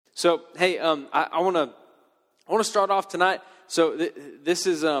So, hey, I want to start off tonight. So this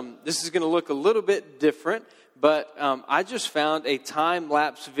is going to look a little bit different, but I just found a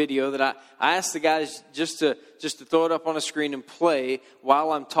time-lapse video that I asked the guys just to throw it up on a screen and play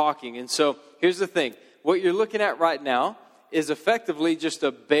while I'm talking. And so here's the thing: what you're looking at right now is effectively just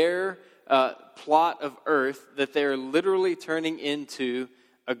a bare plot of earth that they're literally turning into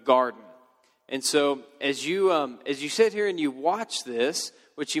a garden. And so as you sit here and you watch this,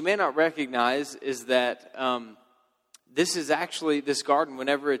 what you may not recognize is that this garden,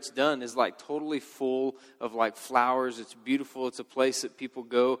 whenever it's done, is like totally full of like flowers. It's beautiful. It's a place that people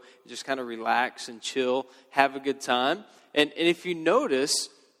go and just kind of relax and chill, have a good time. And if you notice,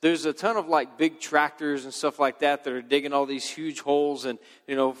 there's a ton of like big tractors and stuff like that are digging all these huge holes and,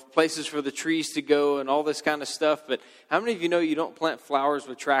 places for the trees to go and all this kind of stuff. But how many of you know you don't plant flowers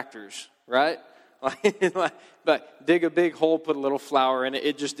with tractors, right? But dig a big hole, put a little flower in it,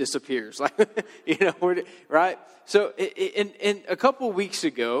 it just disappears. Right? So in a couple of weeks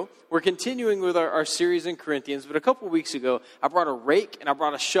ago, we're continuing with our series in Corinthians, but a couple of weeks ago, I brought a rake and I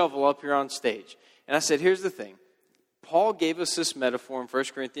brought a shovel up here on stage. And I said, here's the thing. Paul gave us this metaphor in 1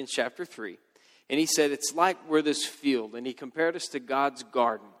 Corinthians chapter 3. And he said, it's like we're this field. And he compared us to God's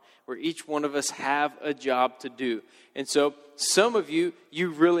garden, where each one of us have a job to do. And so some of you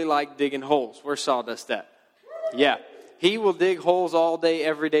really like digging holes. Where's Sawdust at? Yeah. He will dig holes all day,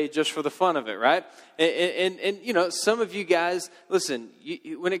 every day, just for the fun of it, right? And some of you guys, listen,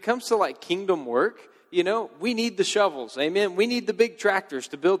 when it comes to like kingdom work, we need the shovels, amen? We need the big tractors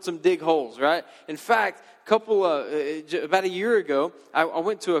to build some dig holes, right? In fact, about a year ago, I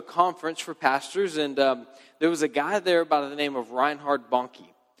went to a conference for pastors, and there was a guy there by the name of Reinhard Bonnke.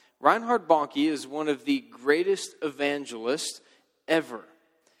 Reinhard Bonnke is one of the greatest evangelists ever.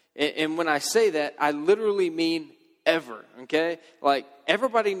 And when I say that, I literally mean ever, okay? Like,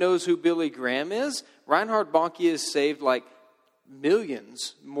 everybody knows who Billy Graham is. Reinhard Bonnke has saved, like,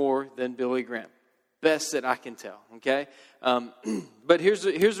 millions more than Billy Graham. Best that I can tell, okay? But here's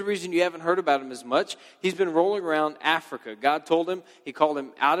the reason you haven't heard about him as much. He's been rolling around Africa. God told him, he called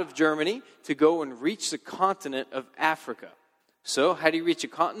him out of Germany to go and reach the continent of Africa. So how do you reach a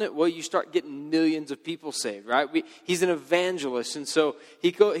continent? Well, you start getting millions of people saved, right? He's an evangelist. And so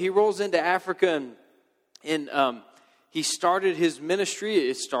he rolls into Africa and he started his ministry.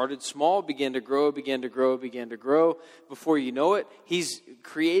 It started small, began to grow. Before you know it, he's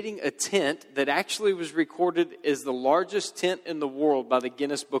creating a tent that actually was recorded as the largest tent in the world by the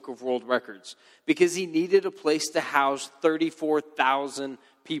Guinness Book of World Records, because he needed a place to house 34,000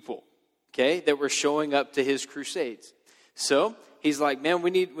 people, okay, that were showing up to his crusades. So he's like, man, we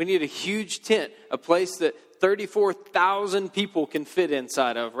need a huge tent, a place that 34,000 people can fit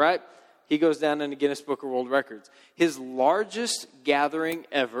inside of, right? He goes down in the Guinness Book of World Records. His largest gathering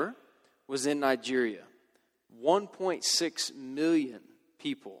ever was in Nigeria. 1.6 million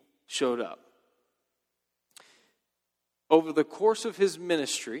people showed up. Over the course of his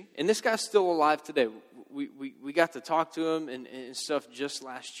ministry, and this guy's still alive today. We got to talk to him and stuff just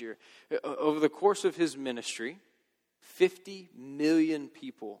last year. Over the course of his ministry, 50 million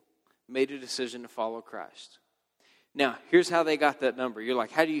people made a decision to follow Christ. Now, here's how they got that number. You're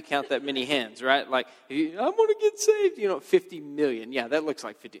like, how do you count that many hands, right? Like, I'm going to get saved, 50 million. Yeah, that looks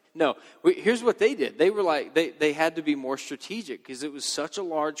like 50. No, here's what they did. They were like, they had to be more strategic because it was such a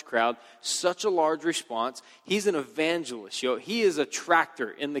large crowd, such a large response. He's an evangelist, He is a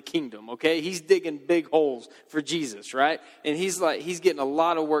tractor in the kingdom, okay? He's digging big holes for Jesus, right? And he's getting a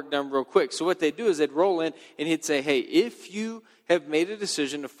lot of work done real quick. So what they do is they'd roll in and he'd say, hey, if you have made a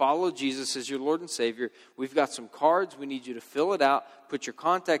decision to follow Jesus as your Lord and Savior, we've got some cards. We need you to fill it out, put your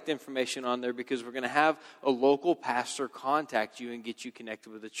contact information on there, because we're going to have a local pastor contact you and get you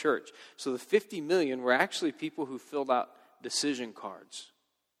connected with the church. So the 50 million were actually people who filled out decision cards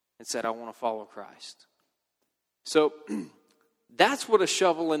and said, I want to follow Christ. So that's what a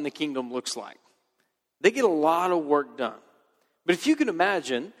shovel in the kingdom looks like. They get a lot of work done. But if you can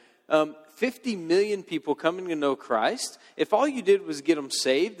imagine 50 million people coming to know Christ, if all you did was get them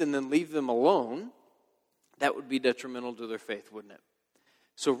saved and then leave them alone, that would be detrimental to their faith, wouldn't it?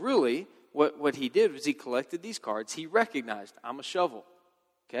 So really, what he did was he collected these cards. He recognized, I'm a shovel,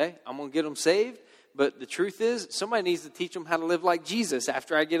 okay? I'm going to get them saved. But the truth is, somebody needs to teach them how to live like Jesus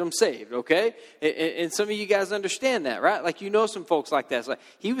after I get them saved, okay? And some of you guys understand that, right? Like, some folks like that. It's like,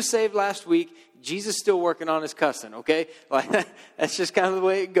 he was saved last week. Jesus still working on his cussing, okay? Like, that's just kind of the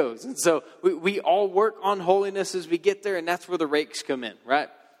way it goes. And so we all work on holiness as we get there, and that's where the rakes come in, right?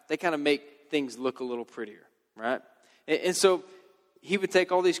 They kind of make things look a little prettier, right? And so he would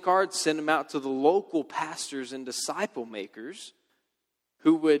take all these cards, send them out to the local pastors and disciple makers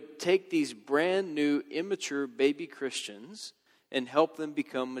who would take these brand new, immature baby Christians and help them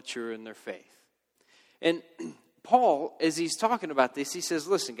become mature in their faith. And Paul, as he's talking about this, he says,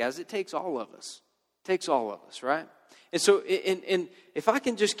 listen, guys, it takes all of us. It takes all of us, right? And so if I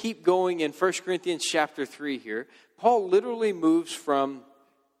can just keep going in 1 Corinthians chapter 3 here, Paul literally moves from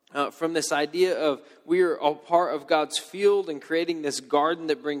this idea of we are all part of God's field and creating this garden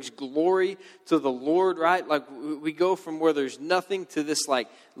that brings glory to the Lord, right? Like we go from where there's nothing to this like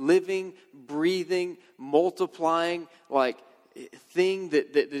living, breathing, multiplying, like thing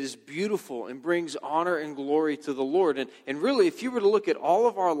that is beautiful and brings honor and glory to the Lord. And really, if you were to look at all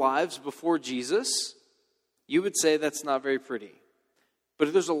of our lives before Jesus, you would say that's not very pretty.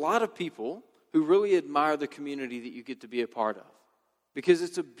 But there's a lot of people who really admire the community that you get to be a part of. Because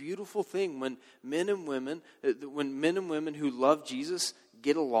it's a beautiful thing when men and women who love Jesus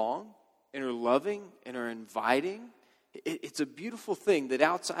get along and are loving and are inviting. It's a beautiful thing that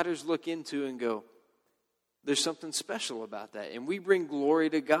outsiders look into and go, there's something special about that. And we bring glory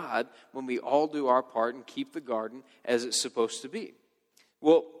to God when we all do our part and keep the garden as it's supposed to be.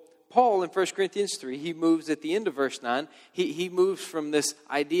 Well, Paul in 1 Corinthians 3, he moves at the end of verse 9, he moves from this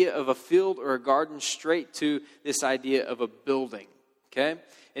idea of a field or a garden straight to this idea of a building. Okay?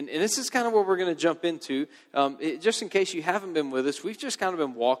 And this is kind of what we're going to jump into. Just in case you haven't been with us, we've just kind of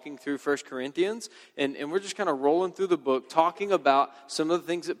been walking through 1 Corinthians, and we're just kind of rolling through the book, talking about some of the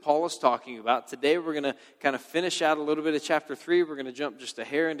things that Paul is talking about. Today we're going to kind of finish out a little bit of chapter 3. We're going to jump just a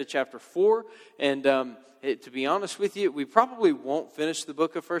hair into chapter 4. And to be honest with you, we probably won't finish the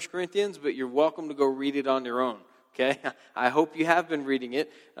book of 1 Corinthians, but you're welcome to go read it on your own. Okay? I hope you have been reading it.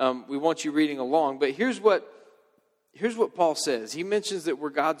 We want you reading along. But here's what Paul says. He mentions that we're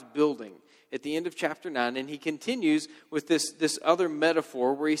God's building at the end of chapter 9, and he continues with this other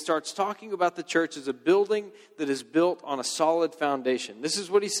metaphor where he starts talking about the church as a building that is built on a solid foundation. This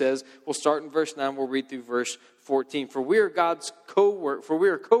is what he says. We'll start in verse 9. We'll read through verse 14. For we are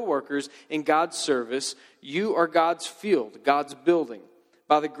co-workers in God's service. You are God's field, God's building.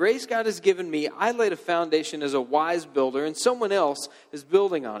 By the grace God has given me, I laid a foundation as a wise builder, and someone else is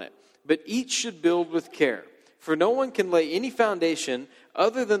building on it. But each should build with care. For no one can lay any foundation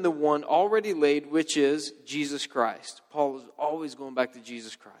other than the one already laid, which is Jesus Christ. Paul is always going back to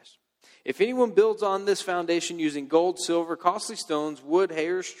Jesus Christ. If anyone builds on this foundation using gold, silver, costly stones, wood, hay,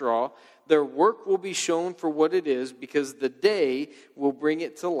 or straw, their work will be shown for what it is, because the day will bring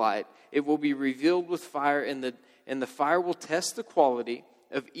it to light. It will be revealed with fire, and the fire will test the quality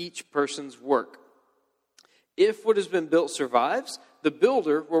of each person's work. If what has been built survives, the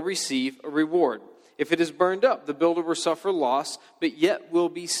builder will receive a reward. If it is burned up, the builder will suffer loss, but yet will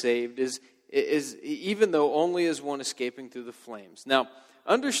be saved, even though only as one escaping through the flames. Now,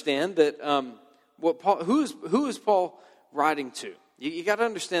 understand that who is Paul writing to? You got to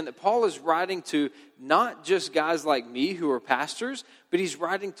understand that Paul is writing to not just guys like me who are pastors, but he's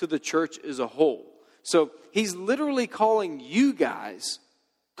writing to the church as a whole. So he's literally calling you guys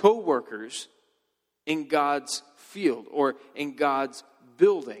co-workers in God's field or in God's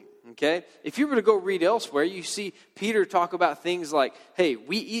building. Okay? If you were to go read elsewhere, you see Peter talk about things like, hey,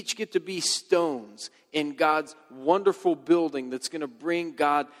 we each get to be stones in God's wonderful building that's going to bring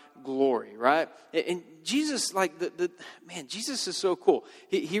God glory, right? And Jesus, like, Jesus is so cool.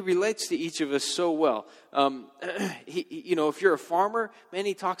 He relates to each of us so well. If you're a farmer, man,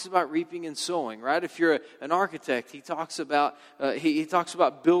 he talks about reaping and sowing, right? If you're an architect, he talks about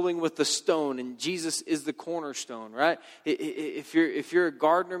building with the stone, and Jesus is the cornerstone, right? If you're a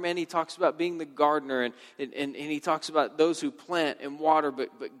gardener, man, he talks about being the gardener, and he talks about those who plant and water, but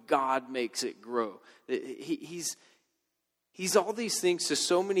God makes it grow. He's all these things to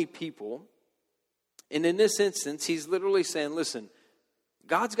so many people. And in this instance, he's literally saying, listen,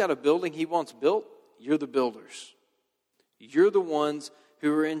 God's got a building he wants built. You're the builders. You're the ones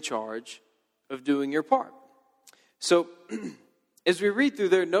who are in charge of doing your part. So as we read through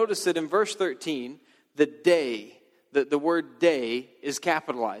there, notice that in verse 13, the word day is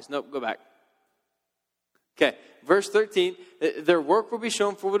capitalized. Nope, go back. Okay, verse 13, their work will be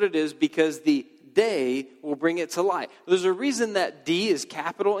shown for what it is, because the day will bring it to light. There's a reason that D is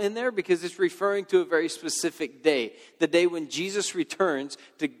capital in there, because it's referring to a very specific day. The day when Jesus returns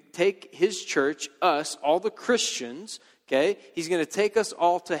to take his church, us, all the Christians, okay? He's going to take us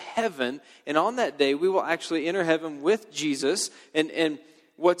all to heaven, and on that day we will actually enter heaven with Jesus, and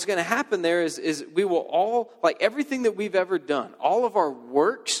what's going to happen there is we will all, like everything that we've ever done, all of our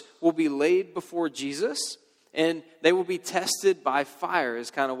works will be laid before Jesus, and they will be tested by fire,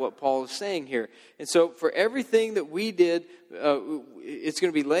 is kind of what Paul is saying here. And so for everything that we did, it's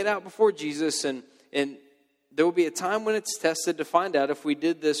going to be laid out before Jesus, and there will be a time when it's tested to find out if we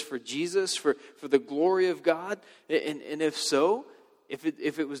did this for Jesus, for the glory of God. And if so, if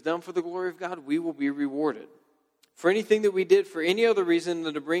it was done for the glory of God, we will be rewarded. For anything that we did for any other reason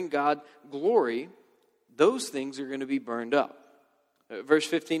than to bring God glory, those things are going to be burned up. Verse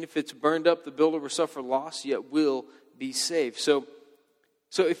 15, if it's burned up, the builder will suffer loss, yet will be saved. So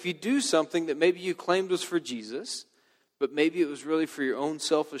if you do something that maybe you claimed was for Jesus, but maybe it was really for your own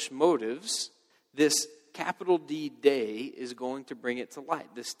selfish motives, this capital D day is going to bring it to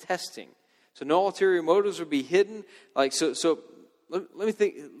light, this testing. So no ulterior motives will be hidden. So let me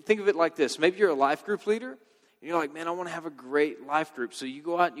think of it like this. Maybe you're a life group leader, and you're like, man, I want to have a great life group. So you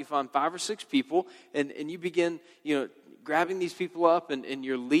go out and you find 5 or 6 people, and you begin, grabbing these people up, and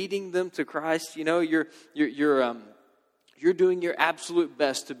you're leading them to Christ. You're doing your absolute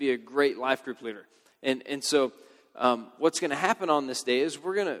best to be a great life group leader. And so what's going to happen on this day is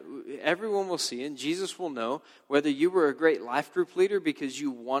everyone will see, and Jesus will know whether you were a great life group leader because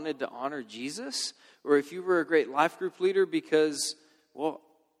you wanted to honor Jesus, or if you were a great life group leader because, well,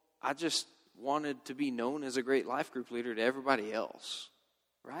 I just wanted to be known as a great life group leader to everybody else,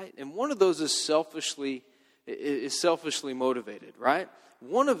 right? And one of those is selfishly motivated, right?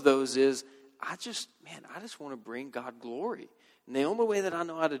 One of those is, I just want to bring God glory. And the only way that I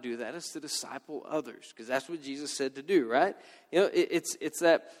know how to do that is to disciple others, because that's what Jesus said to do, right? It's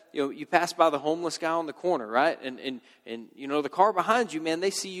that, you pass by the homeless guy on the corner, right? And the car behind you, man, they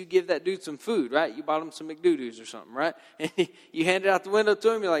see you give that dude some food, right? You bought him some McDoo-doos or something, right? And you hand it out the window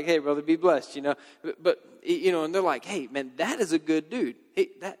to him, you're like, hey, brother, be blessed, But and they're like, hey, man, that is a good dude. Hey,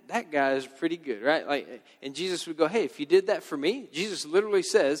 that guy is pretty good, right? And Jesus would go, hey, if you did that for me, Jesus literally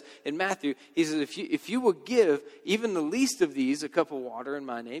says in Matthew, he says, if you will give even the least of these a cup of water in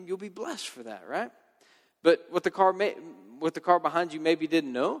my name, you'll be blessed for that, right? But what the car behind you maybe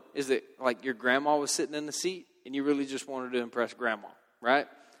didn't know is that, your grandma was sitting in the seat and you really just wanted to impress grandma, right?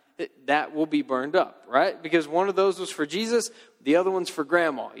 That will be burned up, right? Because one of those was for Jesus, the other one's for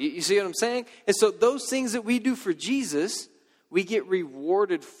grandma. You see what I'm saying? And so those things that we do for Jesus, we get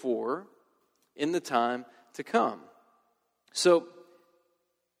rewarded for in the time to come. So,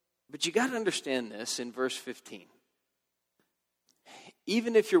 but you got to understand this in verse 15.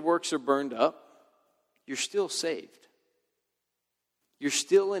 Even if your works are burned up, you're still saved. You're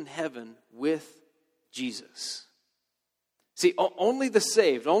still in heaven with Jesus. See, only the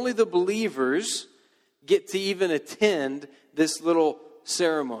saved, only the believers get to even attend this little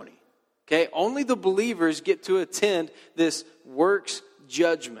ceremony. Okay? Only the believers get to attend this works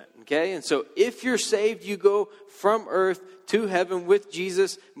judgment. Okay? And so if you're saved, you go from earth to heaven with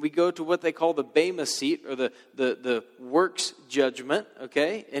Jesus. We go to what they call the Bema seat, or the works judgment.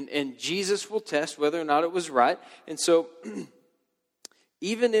 Okay? And Jesus will test whether or not it was right. And so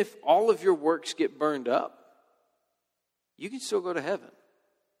even if all of your works get burned up, you can still go to heaven.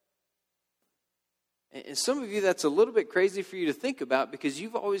 And some of you, that's a little bit crazy for you to think about, because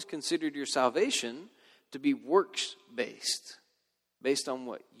you've always considered your salvation to be works-based, based on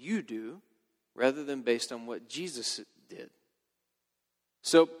what you do, rather than based on what Jesus did.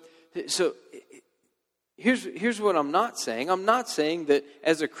 So here's what I'm not saying. I'm not saying that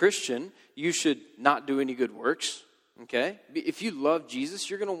as a Christian, you should not do any good works, okay? If you love Jesus,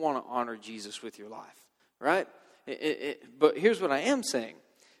 you're going to want to honor Jesus with your life, right? But here's what I am saying.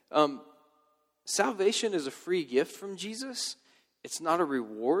 Salvation is a free gift from Jesus. It's not a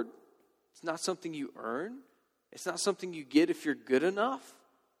reward. It's not something you earn. It's not something you get if you're good enough.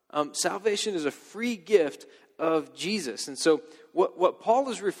 Salvation is a free gift of Jesus. And so what Paul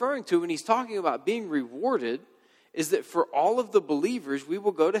is referring to when he's talking about being rewarded is that for all of the believers, we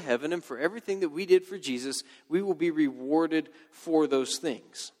will go to heaven, and for everything that we did for Jesus, we will be rewarded for those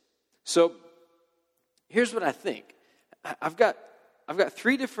things. So here's what I think. I've got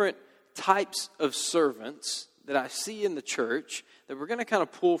 3 different types of servants that I see in the church that we're going to kind of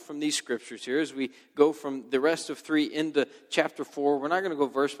pull from these scriptures here as we go from the rest of 3 into chapter 4. We're not going to go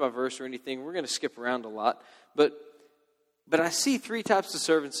verse by verse or anything. We're going to skip around a lot. But I see 3 types of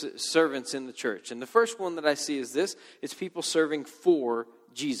servants in the church. And the first one that I see is this. It's people serving for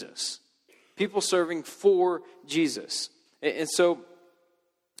Jesus. People serving for Jesus. And so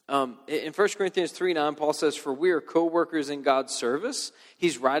in 1 Corinthians 3:9, Paul says, for we are co-workers in God's service.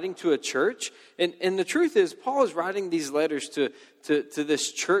 He's writing to a church. And the truth is, Paul is writing these letters to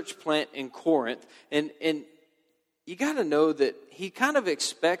this church plant in Corinth. And you got to know that he kind of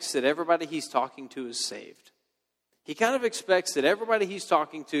expects that everybody he's talking to is saved. He kind of expects that everybody he's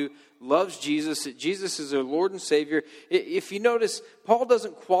talking to loves Jesus, that Jesus is their Lord and Savior. If you notice, Paul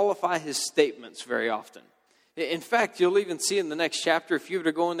doesn't qualify his statements very often. In fact, you'll even see in the next chapter, if you were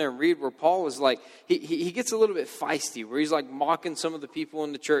to go in there and read, where Paul is like, he gets a little bit feisty, where he's like mocking some of the people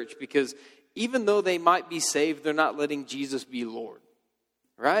in the church, because even though they might be saved, they're not letting Jesus be Lord,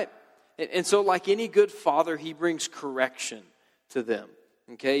 right? And so like any good father, he brings correction to them.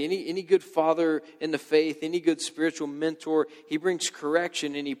 Okay, any good father in the faith, any good spiritual mentor, he brings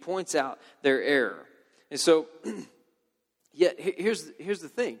correction and he points out their error. And so, here's the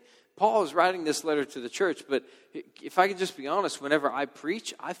thing. Paul is writing this letter to the church, but if I can just be honest, whenever I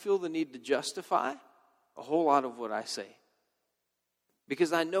preach, I feel the need to justify a whole lot of what I say.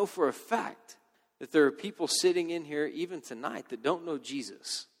 Because I know for a fact that there are people sitting in here even tonight that don't know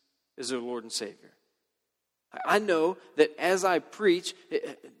Jesus as their Lord and Savior. I know that as I preach,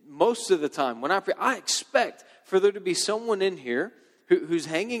 most of the time when I preach, I expect for there to be someone in here who's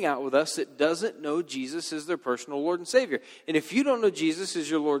hanging out with us that doesn't know Jesus as their personal Lord and Savior. And if you don't know Jesus as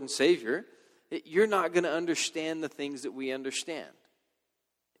your Lord and Savior, you're not going to understand the things that we understand.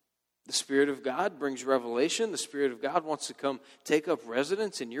 The Spirit of God brings revelation. The Spirit of God wants to come take up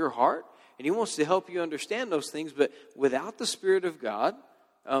residence in your heart, and He wants to help you understand those things. But without the Spirit of God,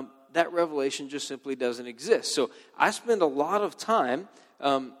 that revelation just simply doesn't exist. So I spend a lot of time.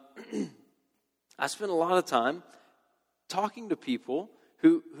 Talking to people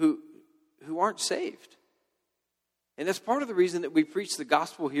who aren't saved, and that's part of the reason that we preach the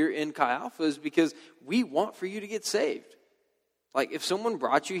gospel here in Chi Alpha, is because we want for you to get saved. Like if someone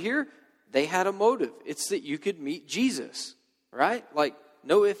brought you here, they had a motive. It's that you could meet Jesus, right? Like,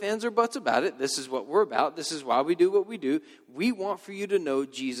 no ifs, ands, or buts about it. This is what we're about. This is why we do what we do. We want for you to know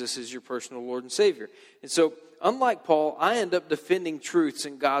Jesus as your personal Lord and Savior. And so, unlike Paul, I end up defending truths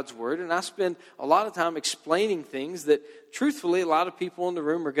in God's Word, and I spend a lot of time explaining things that, truthfully, a lot of people in the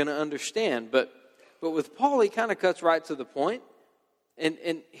room are going to understand. But with Paul, he kind of cuts right to the point.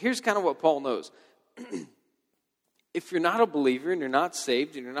 And here's kind of what Paul knows. If you're not a believer and you're not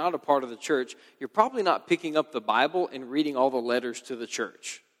saved and you're not a part of the church, you're probably not picking up the Bible and reading all the letters to the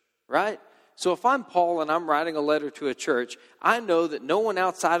church, right? So if I'm Paul and I'm writing a letter to a church, I know that no one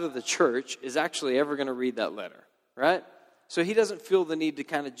outside of the church is actually ever going to read that letter, right? So he doesn't feel the need to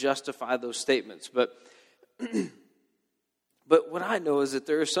kind of justify those statements. But what I know is that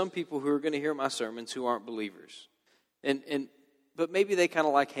there are some people who are going to hear my sermons who aren't believers. But maybe they kind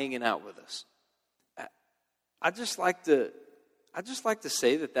of like hanging out with us. I just like to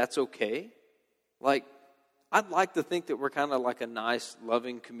say that that's okay. Like, I'd like to think that we're kind of like a nice,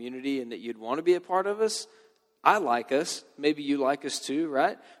 loving community and that you'd want to be a part of us. I like us. Maybe you like us too,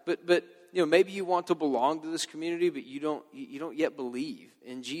 right? But you know, maybe you want to belong to this community, but you don't yet believe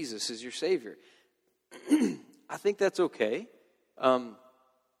in Jesus as your Savior. I think that's okay. But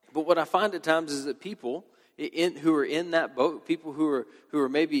what I find at times is that people who are in that boat, people who are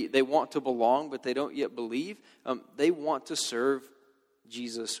maybe they want to belong but they don't yet believe, they want to serve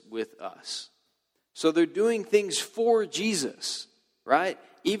Jesus with us. So they're doing things for Jesus, right?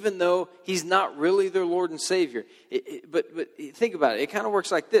 Even though He's not really their Lord and Savior. But think about it. It kind of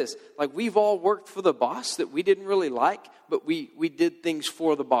works like this. Like we've all worked for the boss that we didn't really like, but we did things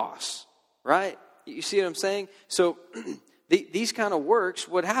for the boss, right? You see what I'm saying? So these kind of works,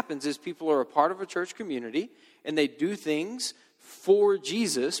 what happens is people are a part of a church community and they do things for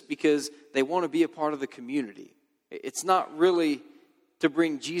Jesus because they want to be a part of the community. It's not really to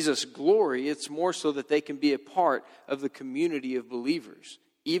bring Jesus glory. It's more so that they can be a part of the community of believers,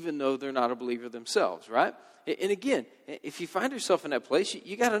 even though they're not a believer themselves, right? And again, if you find yourself in that place,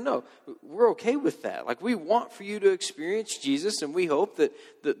 you got to know, we're okay with that. Like, we want for you to experience Jesus, and we hope that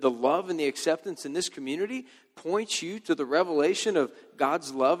the love and the acceptance in this community points you to the revelation of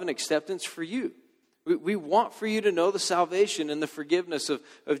God's love and acceptance for you. We want for you to know the salvation and the forgiveness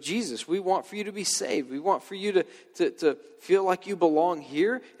of Jesus. We want for you to be saved. We want for you to feel like you belong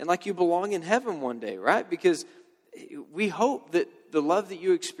here and like you belong in heaven one day, right? Because we hope that the love that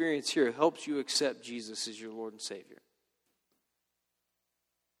you experience here helps you accept Jesus as your Lord and Savior.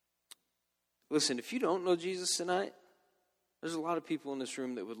 Listen, if you don't know Jesus tonight, there's a lot of people in this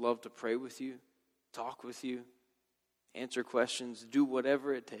room that would love to pray with you, talk with you, answer questions, do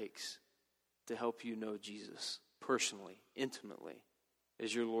whatever it takes to help you know Jesus personally, intimately,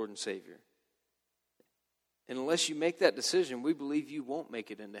 as your Lord and Savior. And unless you make that decision, we believe you won't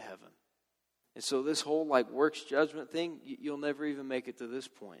make it into heaven. And so this whole works judgment thing, you'll never even make it to this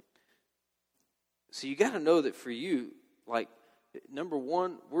point. So you got to know that for you, number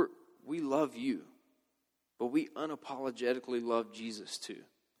one, we love you, but we unapologetically love Jesus too.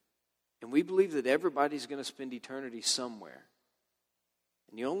 And we believe that everybody's going to spend eternity somewhere.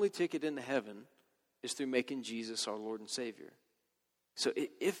 And the only ticket into heaven is through making Jesus our Lord and Savior. So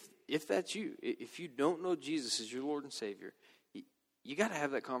if that's you, if you don't know Jesus as your Lord and Savior, you got to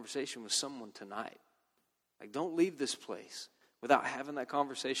have that conversation with someone tonight. Like, don't leave this place without having that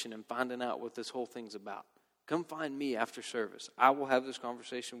conversation and finding out what this whole thing's about. Come find me after service. I will have this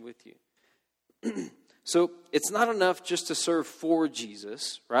conversation with you. So it's not enough just to serve for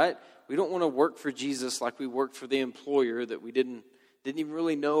Jesus, right? We don't want to work for Jesus like we worked for the employer that we didn't even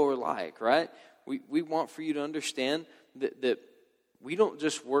really know or like, right? We want for you to understand that we don't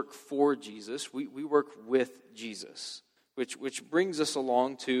just work for Jesus, we work with Jesus, which brings us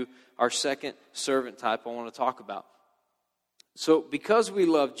along to our second servant type I want to talk about. So because we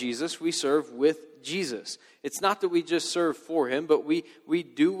love Jesus, we serve with Jesus. It's not that we just serve for him, but we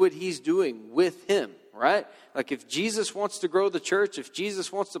do what he's doing with him, right? Like if Jesus wants to grow the church, if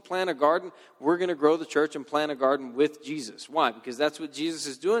Jesus wants to plant a garden, we're going to grow the church and plant a garden with Jesus. Why? Because that's what Jesus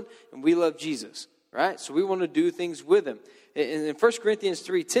is doing, and we love Jesus, right? So we want to do things with him. In 1 Corinthians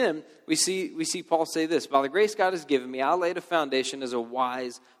 3:10, we see Paul say this: by the grace God has given me, I laid a foundation as a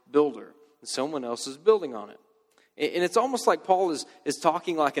wise builder, and someone else is building on it. And it's almost like Paul is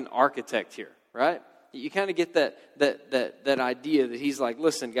talking like an architect here, right? You kind of get that idea that he's like,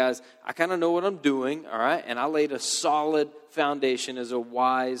 listen, guys, I kind of know what I'm doing, all right? And I laid a solid foundation as a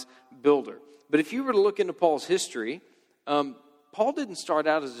wise builder. But if you were to look into Paul's history, Paul didn't start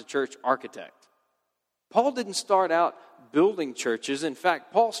out as a church architect. Paul didn't start out building churches. In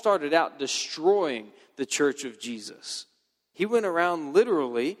fact, Paul started out destroying the church of Jesus. He went around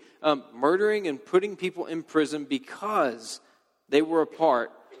literally murdering and putting people in prison because they were a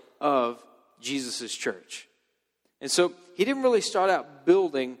part of Jesus' church. And so he didn't really start out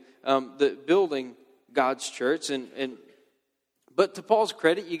building God's church. But to Paul's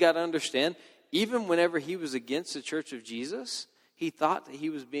credit, you got to understand, even whenever he was against the church of Jesus, he thought that he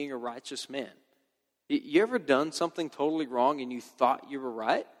was being a righteous man. You ever done something totally wrong and you thought you were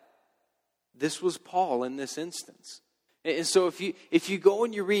right? This was Paul in this instance. And so if you go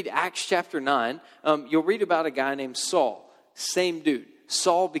and you read Acts chapter 9, you'll read about a guy named Saul. Same dude.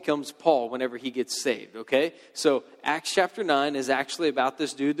 Saul becomes Paul whenever he gets saved, okay? So Acts chapter 9 is actually about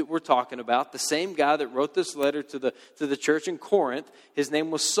this dude that we're talking about, the same guy that wrote this letter to the church in Corinth. His name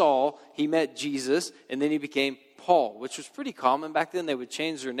was Saul. He met Jesus, and then he became Paul, which was pretty common. Back then, they would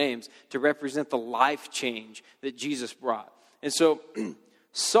change their names to represent the life change that Jesus brought. And so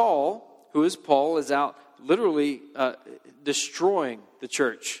Saul, who is Paul, is out literally destroying the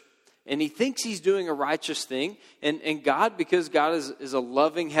church. And he thinks he's doing a righteous thing. And God, because God is a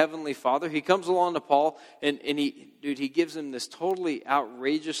loving heavenly Father, he comes along to Paul and he gives him this totally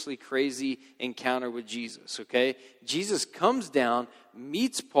outrageously crazy encounter with Jesus, okay? Jesus comes down,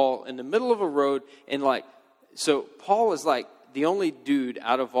 meets Paul in the middle of a road, and so Paul is like the only dude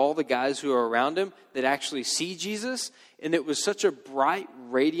out of all the guys who are around him that actually see Jesus. And it was such a bright,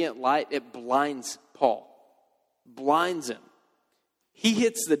 radiant light, it blinds Paul. Blinds him. He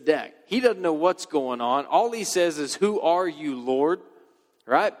hits the deck. He doesn't know what's going on. All he says is, "Who are you, Lord?"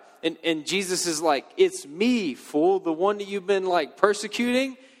 Right? And Jesus is like, "It's me, fool, the one that you've been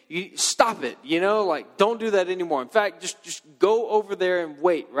persecuting. You stop it, don't do that anymore. In fact, just go over there and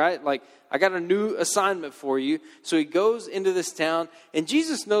wait, right? I got a new assignment for you." So he goes into this town, and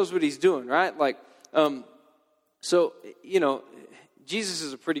Jesus knows what he's doing, right? Jesus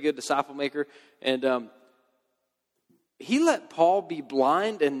is a pretty good disciple maker, and he let Paul be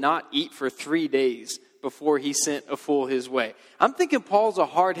blind and not eat for 3 days before he sent a fool his way. I'm thinking Paul's a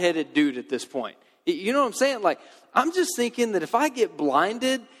hard-headed dude at this point. You know what I'm saying? I'm just thinking that if I get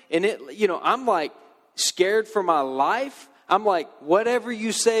blinded and I'm scared for my life, I'm like, whatever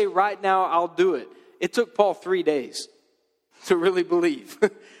you say right now, I'll do it. It took Paul 3 days to really believe.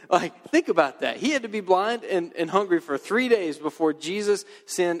 Think about that. He had to be blind and hungry for 3 days before Jesus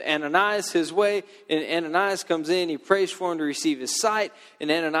sent Ananias his way. And Ananias comes in, he prays for him to receive his sight.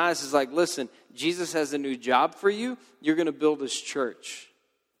 And Ananias is like, listen, Jesus has a new job for you. You're going to build his church.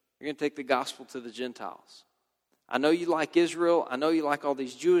 You're going to take the gospel to the Gentiles. I know you like Israel. I know you like all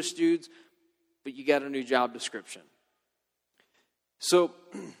these Jewish dudes, but you got a new job description. So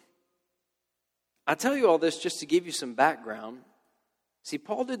I tell you all this just to give you some background. See,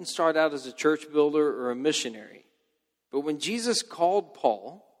 Paul didn't start out as a church builder or a missionary. But when Jesus called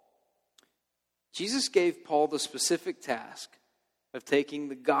Paul, Jesus gave Paul the specific task of taking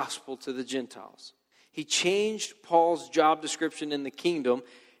the gospel to the Gentiles. He changed Paul's job description in the kingdom,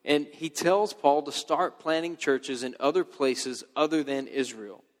 and he tells Paul to start planting churches in other places other than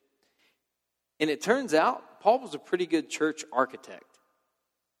Israel. And it turns out, Paul was a pretty good church architect.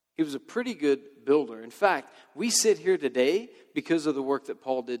 He was a pretty good builder. In fact, we sit here today because of the work that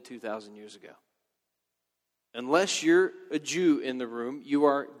Paul did 2,000 years ago. Unless you're a Jew in the room, you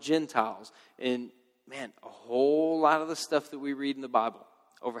are Gentiles. And man, a whole lot of the stuff that we read in the Bible,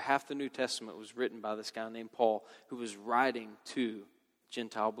 over half the New Testament was written by this guy named Paul, who was writing to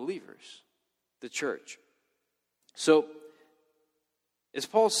Gentile believers, the church. So, as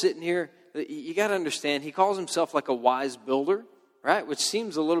Paul's sitting here, you got to understand, he calls himself like a wise builder, right? Which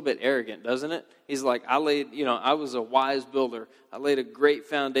seems a little bit arrogant, doesn't it? He's like, I was a wise builder. I laid a great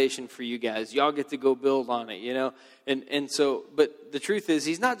foundation for you guys. Y'all get to go build on it, And so, but the truth is,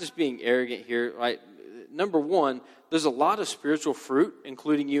 he's not just being arrogant here, right? Number one, there's a lot of spiritual fruit,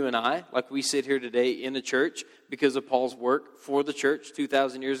 including you and I, like we sit here today in the church because of Paul's work for the church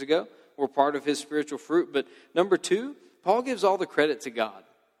 2,000 years ago. We're part of his spiritual fruit. But number two, Paul gives all the credit to God.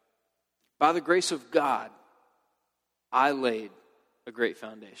 By the grace of God, I laid a great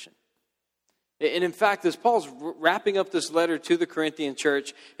foundation. And in fact, as Paul's wrapping up this letter to the Corinthian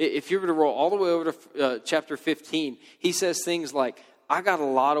church, if you were to roll all the way over to chapter 15, he says things like, I got a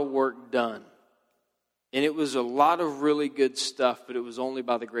lot of work done. And it was a lot of really good stuff, but it was only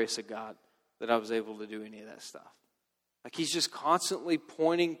by the grace of God that I was able to do any of that stuff. Like he's just constantly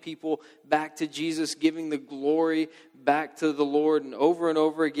pointing people back to Jesus, giving the glory back to the Lord. And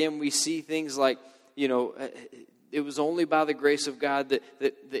over again, we see things like, it was only by the grace of God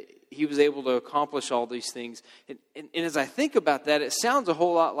that he was able to accomplish all these things. And as I think about that, it sounds a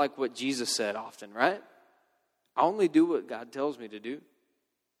whole lot like what Jesus said often, right? I only do what God tells me to do.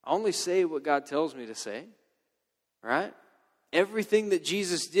 I only say what God tells me to say, right? Everything that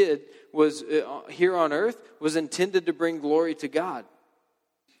Jesus did was here on earth was intended to bring glory to God.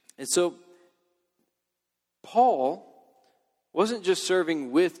 And so Paul wasn't just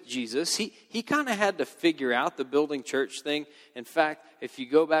serving with Jesus. He kind of had to figure out the building church thing. In fact, if you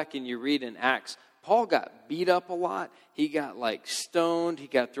go back and you read in Acts, Paul got beat up a lot. He got stoned. He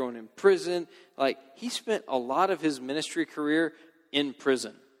got thrown in prison. He spent a lot of his ministry career in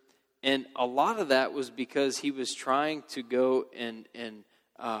prison. And a lot of that was because he was trying to go and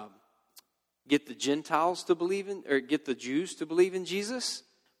get the Gentiles to believe in, or get the Jews to believe in Jesus.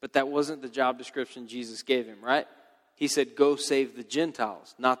 But that wasn't the job description Jesus gave him, right? He said, go save the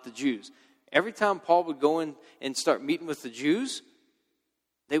Gentiles, not the Jews. Every time Paul would go in and start meeting with the Jews,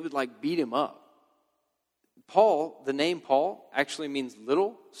 they would beat him up. Paul, the name Paul, actually means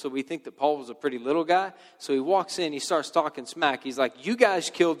little. So we think that Paul was a pretty little guy. So he walks in, he starts talking smack. He's like, you guys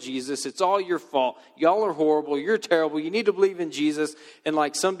killed Jesus. It's all your fault. Y'all are horrible. You're terrible. You need to believe in Jesus. And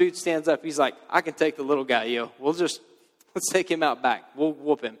some dude stands up. He's like, I can take the little guy, yo. Let's take him out back. We'll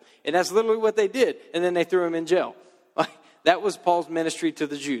whoop him. And that's literally what they did. And then they threw him in jail. That was Paul's ministry to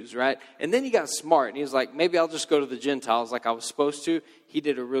the Jews, right? And then he got smart. And he was like, maybe I'll just go to the Gentiles like I was supposed to. He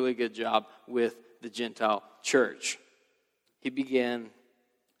did a really good job with the Gentile church. He began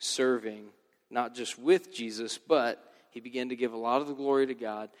serving not just with Jesus, but he began to give a lot of the glory to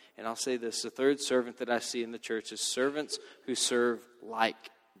God. And I'll say this, the third servant that I see in the church is servants who serve like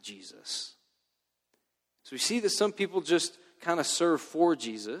Jesus. So we see that some people just kind of serve for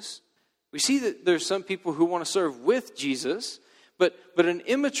Jesus. We see that there's some people who want to serve with Jesus, but an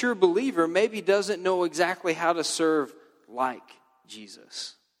immature believer maybe doesn't know exactly how to serve like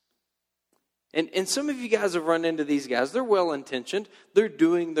Jesus. And some of you guys have run into these guys. They're well-intentioned. They're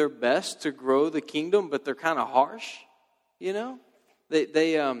doing their best to grow the kingdom, but they're kind of harsh,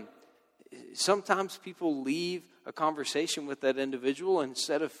 They sometimes people leave a conversation with that individual, and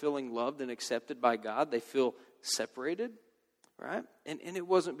instead of feeling loved and accepted by God, they feel separated, right? And it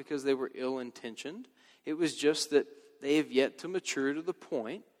wasn't because they were ill-intentioned. It was just that they have yet to mature to the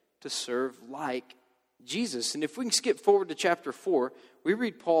point to serve like Jesus. And if we can skip forward to chapter 4, we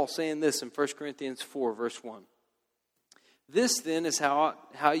read Paul saying this in 1 Corinthians 4, verse 1. This then is how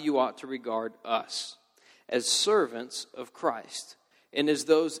you ought to regard us, as servants of Christ, and as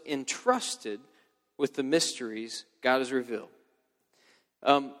those entrusted with the mysteries God has revealed.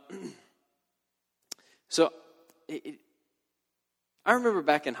 I remember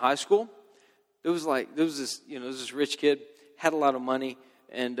back in high school, there was this rich kid, had a lot of money,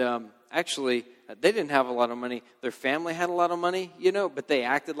 and actually, they didn't have a lot of money. Their family had a lot of money, but they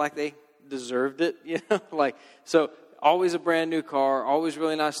acted like they deserved it, so always a brand new car, always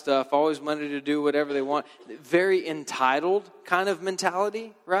really nice stuff, always money to do whatever they want. Very entitled kind of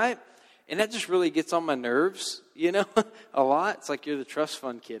mentality, right? And that just really gets on my nerves, a lot. It's like you're the trust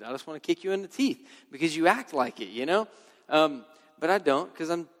fund kid. I just want to kick you in the teeth because you act like it, But I don't because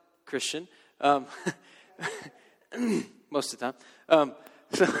I'm Christian most of the time.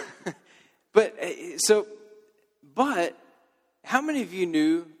 But how many of you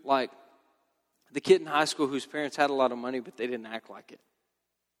knew, the kid in high school whose parents had a lot of money, but they didn't act like it?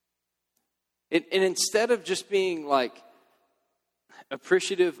 And instead of just being like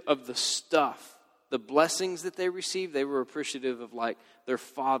appreciative of the stuff, the blessings that they received, they were appreciative of like their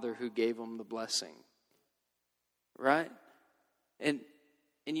Father who gave them the blessing. Right? And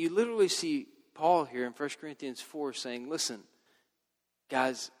you literally see Paul here in 1 Corinthians 4 saying, listen,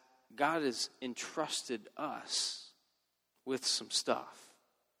 guys, God has entrusted us with some stuff.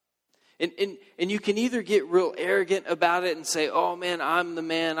 And you can either get real arrogant about it and say, oh man, I'm the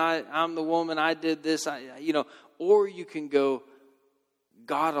man, I'm the woman, I did this, or you can go,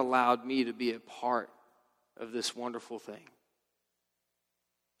 God allowed me to be a part of this wonderful thing.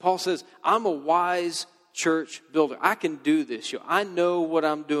 Paul says, I'm a wise church builder. I can do this. I know what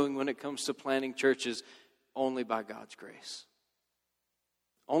I'm doing when it comes to planting churches only by God's grace.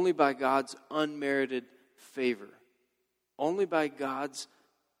 Only by God's unmerited favor. Only by God's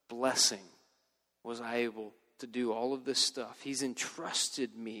blessing was I able to do all of this stuff. He's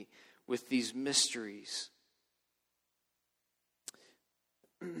entrusted me with these mysteries.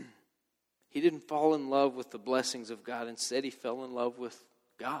 He didn't fall in love with the blessings of God. Instead, he fell in love with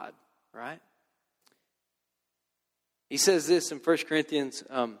God, right? He says this in 1 Corinthians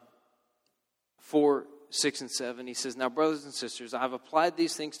 4, 6, and 7. He says, now, brothers and sisters, I've applied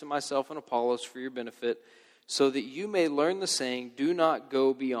these things to myself and Apollos for your benefit, so that you may learn the saying, do not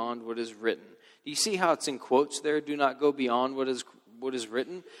go beyond what is written. Do you see how it's in quotes there? Do not go beyond what is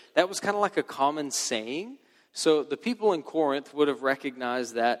written. That was kind of like a common saying. So the people in Corinth would have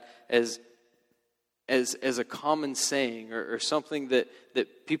recognized that as a common saying or something that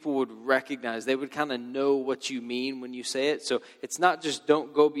people would recognize. They would kind of know what you mean when you say it. So it's not just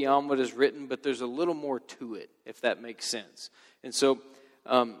don't go beyond what is written, but there's a little more to it, if that makes sense. And so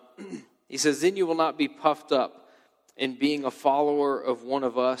he says, then you will not be puffed up in being a follower of one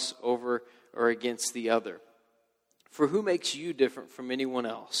of us over or against the other. For who makes you different from anyone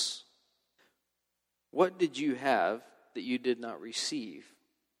else? What did you have that you did not receive?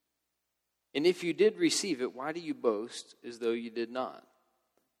 And if you did receive it, why do you boast as though you did not?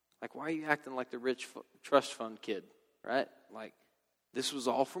 Like, why are you acting like the rich trust fund kid, right? Like, this was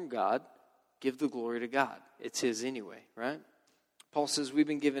all from God. Give the glory to God. It's his anyway, right? Paul says we've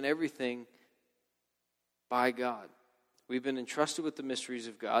been given everything by God. We've been entrusted with the mysteries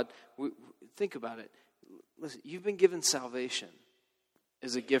of God. Think about it. Listen, you've been given salvation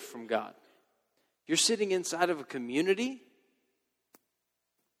as a gift from God. You're sitting inside of a community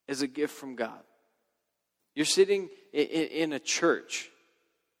as a gift from God. You're sitting in a church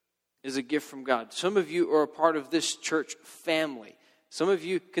as a gift from God. Some of you are a part of this church family. Some of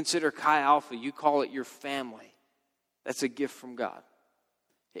you consider Chi Alpha, you call it your family. That's a gift from God.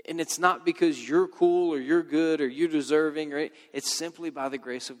 And it's not because you're cool or you're good or you're deserving. Right? It's simply by the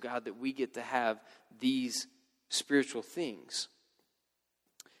grace of God that we get to have these spiritual things.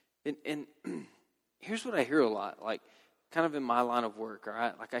 And here's what I hear a lot, like kind of in my line of work, all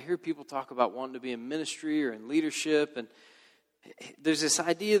right? Like I hear people talk about wanting to be in ministry or in leadership, and there's this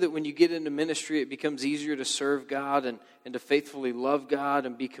idea that when you get into ministry, it becomes easier to serve God and to faithfully love God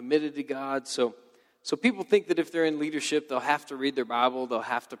and be committed to God. So people think that if they're in leadership, they'll have to read their Bible, they'll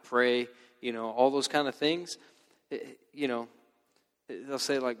have to pray, all those kind of things. They'll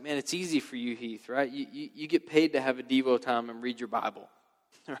say like, man, it's easy for you, Heath, right? You get paid to have a Devo time and read your Bible,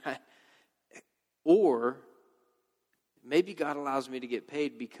 right? Or maybe God allows me to get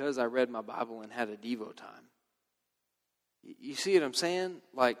paid because I read my Bible and had a Devo time. You see what I'm saying?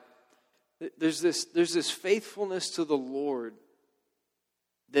 Like, there's this faithfulness to the Lord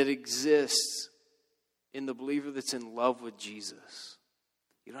that exists in the believer that's in love with Jesus.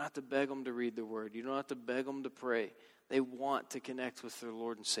 You don't have to beg them to read the Word. You don't have to beg them to pray. They want to connect with their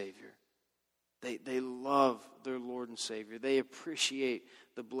Lord and Savior. They love their Lord and Savior. They appreciate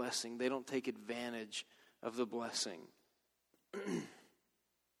the blessing. They don't take advantage of the blessing.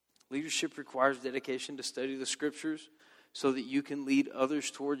 Leadership requires dedication to study the Scriptures so that you can lead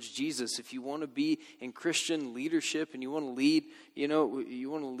others towards Jesus. If you want to be in Christian leadership and you want to lead, you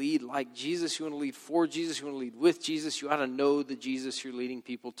want to lead like Jesus, you want to lead for Jesus, you want to lead with Jesus, you ought to know the Jesus you're leading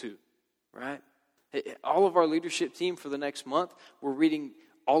people to, right? All of our leadership team for the next month, we're reading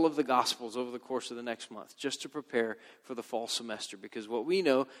all of the Gospels over the course of the next month just to prepare for the fall semester. Because what we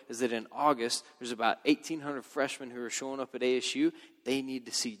know is that in August, there's about 1,800 freshmen who are showing up at ASU. They need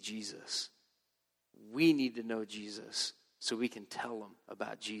to see Jesus. We need to know Jesus so we can tell them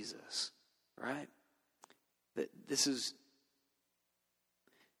about Jesus, right? That this is,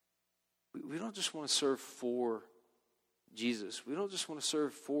 we don't just want to serve for Jesus. We don't just want to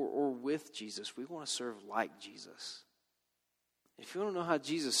serve for or with Jesus. We want to serve like Jesus. If you want to know how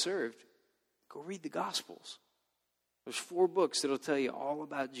Jesus served, go read the Gospels. There's 4 books that'll tell you all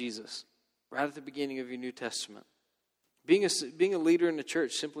about Jesus. right at the beginning of your New Testament. Being a leader in the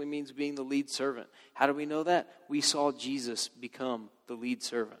church simply means being the lead servant. How do we know that? We saw Jesus become the lead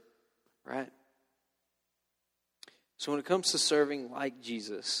servant, right? So when it comes to serving like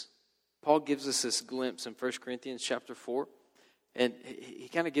Jesus, Paul gives us this glimpse in 1 Corinthians chapter 4. And he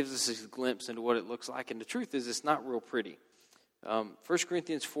kind of gives us this glimpse into what it looks like. And the truth is, it's not real pretty. 1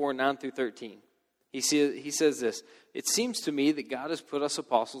 Corinthians 4, 9 through 13. He says this, "It seems to me that God has put us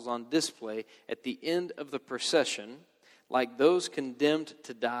apostles on display at the end of the procession, like those condemned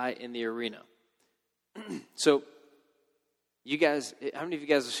to die in the arena." So, you guys, how many of you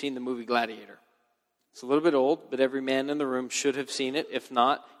guys have seen the movie Gladiator? It's a little bit old, but every man in the room should have seen it. If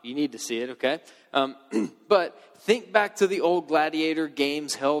not, you need to see it, okay? But think back to the old gladiator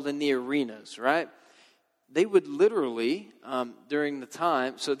games held in the arenas, right? They would literally, during the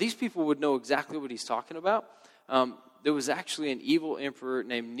time, so these people would know exactly what he's talking about. There was actually an evil emperor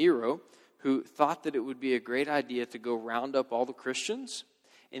named Nero who thought that it would be a great idea to go round up all the Christians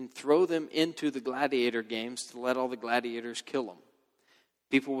and throw them into the gladiator games to let all the gladiators kill them.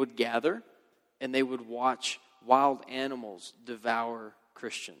 People would gather, and they would watch wild animals devour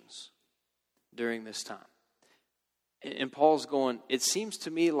Christians during this time. And Paul's going, it seems to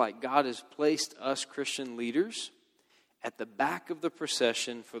me like God has placed us Christian leaders at the back of the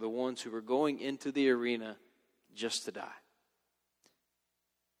procession for the ones who are going into the arena just to die.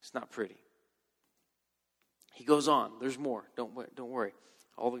 It's not pretty. He goes on. There's more. Don't worry.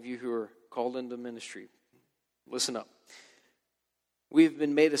 All of you who are called into ministry, listen up. "We have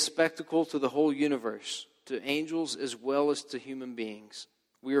been made a spectacle to the whole universe, to angels as well as to human beings.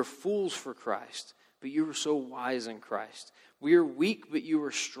 We are fools for Christ, but you are so wise in Christ. We are weak, but you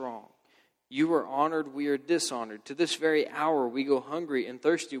are strong. You are honored, we are dishonored. To this very hour we go hungry and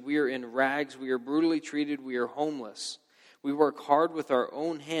thirsty. We are in rags, we are brutally treated, we are homeless. We work hard with our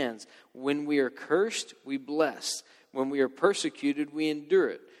own hands. When we are cursed, we bless. When we are persecuted, we endure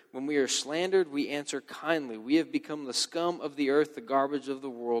it. When we are slandered, we answer kindly. We have become the scum of the earth, the garbage of the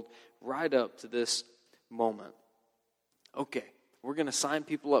world, right up to this moment." Okay, we're going to sign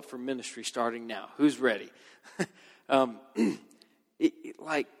people up for ministry starting now. Who's ready? But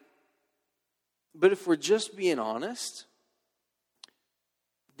if we're just being honest,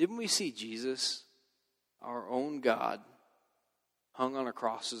 didn't we see Jesus, our own God, hung on a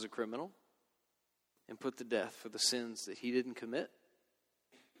cross as a criminal and put to death for the sins that he didn't commit?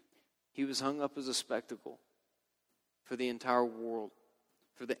 He was hung up as a spectacle for the entire world,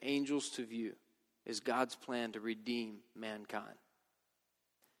 for the angels to view, as God's plan to redeem mankind.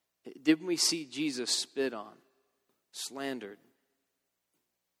 Didn't we see Jesus spit on, slandered,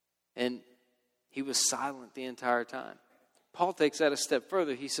 and he was silent the entire time? Paul takes that a step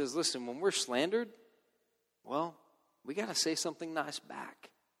further. He says, listen, when we're slandered, well, we got to say something nice back.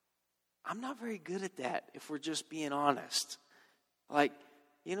 I'm not very good at that if we're just being honest. Like,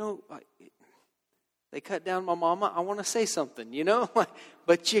 they cut down my mama, I want to say something,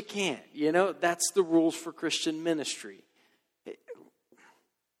 but you can't, that's the rules for Christian ministry.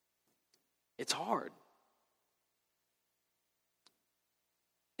 It's hard.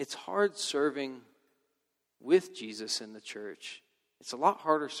 It's hard serving with Jesus in the church. It's a lot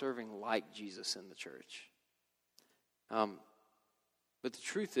harder serving like Jesus in the church. But the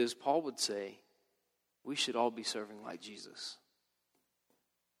truth is, Paul would say, we should all be serving like Jesus.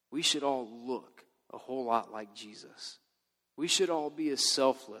 We should all look a whole lot like Jesus. We should all be as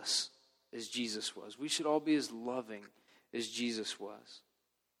selfless as Jesus was. We should all be as loving as Jesus was.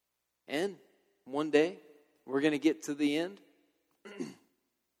 And one day, we're going to get to the end,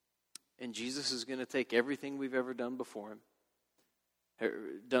 and Jesus is going to take everything we've ever done before him,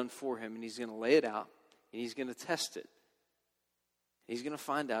 done for him, and he's going to lay it out, and he's going to test it. He's going to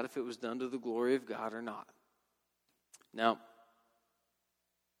find out if it was done to the glory of God or not. Now,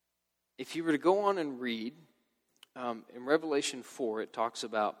 if you were to go on and read, in Revelation 4, it talks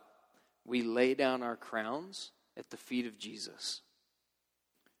about we lay down our crowns at the feet of Jesus.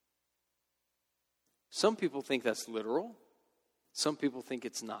 Some people think that's literal. Some people think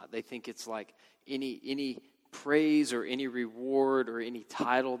it's not. They think it's like any praise or any reward or any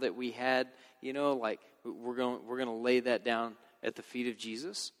title that we had, like we're going to lay that down at the feet of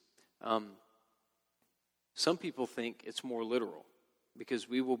Jesus. Some people think it's more literal because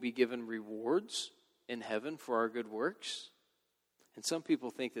we will be given rewards in heaven for our good works. And some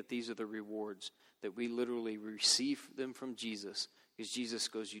people think that these are the rewards, that we literally receive them from Jesus because Jesus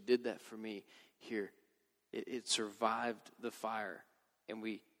goes, you did that for me. Here, it survived the fire. And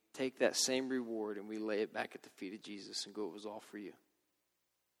we take that same reward and we lay it back at the feet of Jesus and go, it was all for you.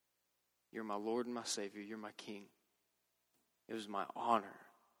 You're my Lord and my Savior. You're my King. It was my honor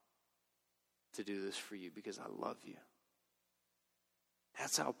to do this for you because I love you.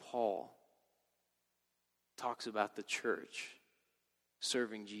 That's how Paul talks about the church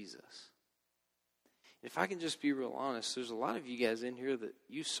serving Jesus. If I can just be real honest, there's a lot of you guys in here that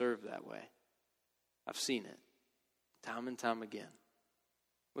you serve that way. I've seen it time and time again.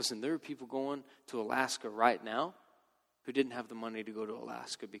 Listen, there are people going to Alaska right now who didn't have the money to go to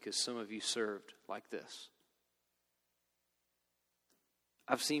Alaska because some of you served like this.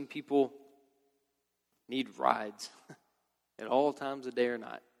 I've seen people need rides at all times of day or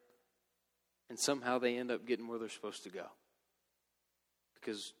night, and somehow they end up getting where they're supposed to go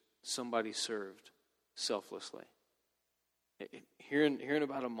because somebody served selflessly. Here in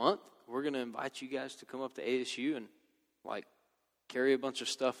about a month, we're going to invite you guys to come up to ASU and carry a bunch of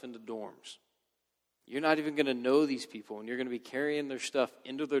stuff into dorms. You're not even going to know these people, and you're going to be carrying their stuff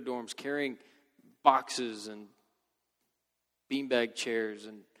into their dorms, carrying boxes and beanbag chairs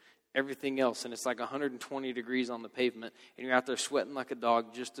and everything else, and it's like 120 degrees on the pavement, and you're out there sweating like a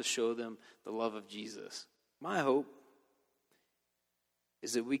dog just to show them the love of Jesus. My hope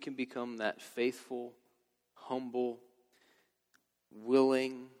is that we can become that faithful, humble,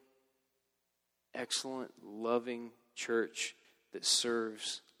 willing, excellent, loving church that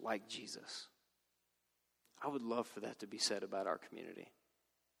serves like Jesus. I would love for that to be said about our community.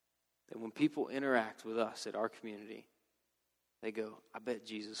 That when people interact with us at our community, they go, I bet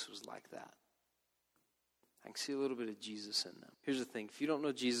Jesus was like that. I can see a little bit of Jesus in them. Here's the thing. If you don't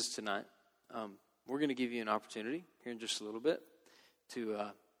know Jesus tonight, we're going to give you an opportunity here in just a little bit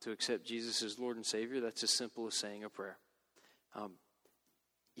to accept Jesus as Lord and Savior. That's as simple as saying a prayer.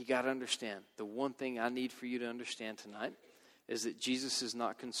 You got to understand, the one thing I need for you to understand tonight is that Jesus is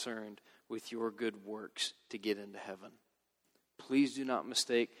not concerned with your good works to get into heaven. Please do not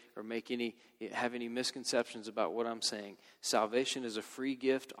mistake or have any misconceptions about what I'm saying. Salvation is a free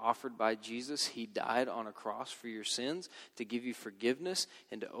gift offered by Jesus. He died on a cross for your sins to give you forgiveness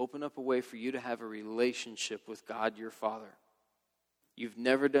and to open up a way for you to have a relationship with God your Father. You've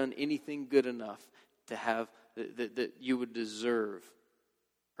never done anything good enough to have that you would deserve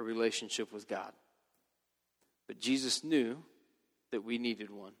a relationship with God. But Jesus knew that we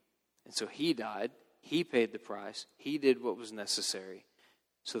needed one. And so he died. He paid the price. He did what was necessary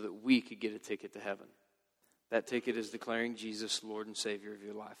so that we could get a ticket to heaven. That ticket is declaring Jesus Lord and Savior of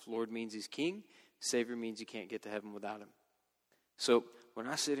your life. Lord means he's king. Savior means you can't get to heaven without him. So when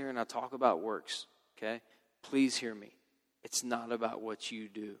I sit here and I talk about works, okay, please hear me. It's not about what you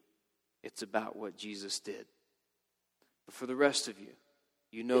do. It's about what Jesus did. But for the rest of you,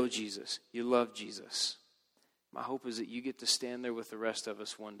 you know Jesus. You love Jesus. My hope is that you get to stand there with the rest of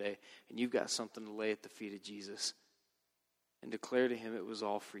us one day and you've got something to lay at the feet of Jesus and declare to him it was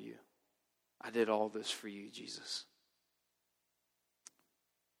all for you. I did all this for you, Jesus.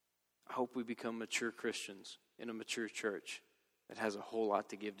 I hope we become mature Christians in a mature church that has a whole lot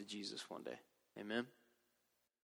to give to Jesus one day. Amen.